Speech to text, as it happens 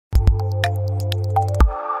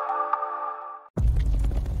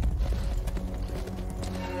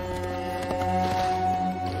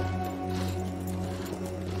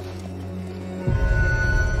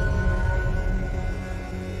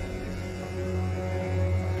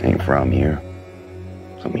Ain't from here.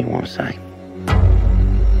 Something you want to say?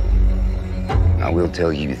 I will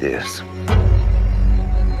tell you this.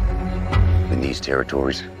 In these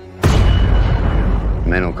territories,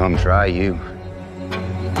 men will come try you.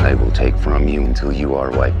 They will take from you until you are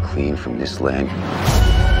wiped clean from this land.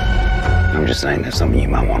 I'm just saying that's something you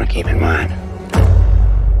might want to keep in mind.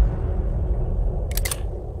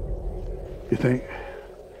 You think?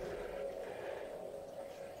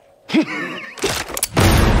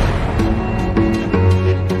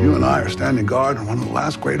 You and I are standing guard in one of the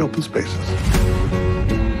last great open spaces.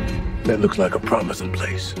 That looks like a promising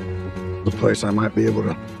place. The place I might be able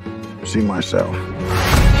to see myself.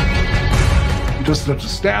 You just have to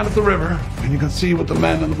stand at the river, and you can see what the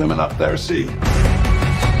men and the women up there see.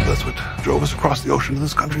 That's what drove us across the ocean to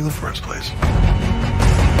this country in the first place.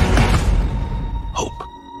 Hope.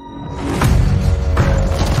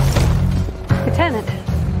 Lieutenant,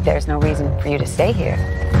 there's no reason for you to stay here.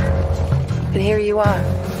 And here you are.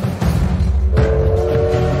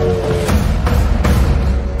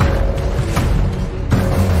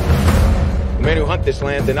 The men who hunt this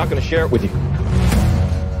land, they're not going to share it with you.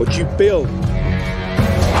 What you build,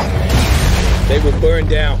 they will burn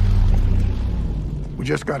down. We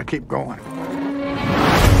just got to keep going.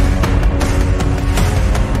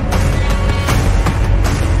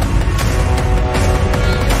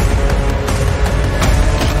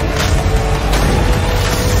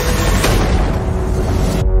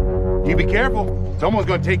 You be careful. Someone's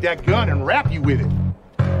gonna take that gun and wrap you with it.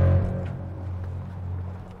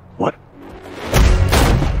 What?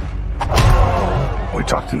 We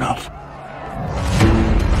talked enough.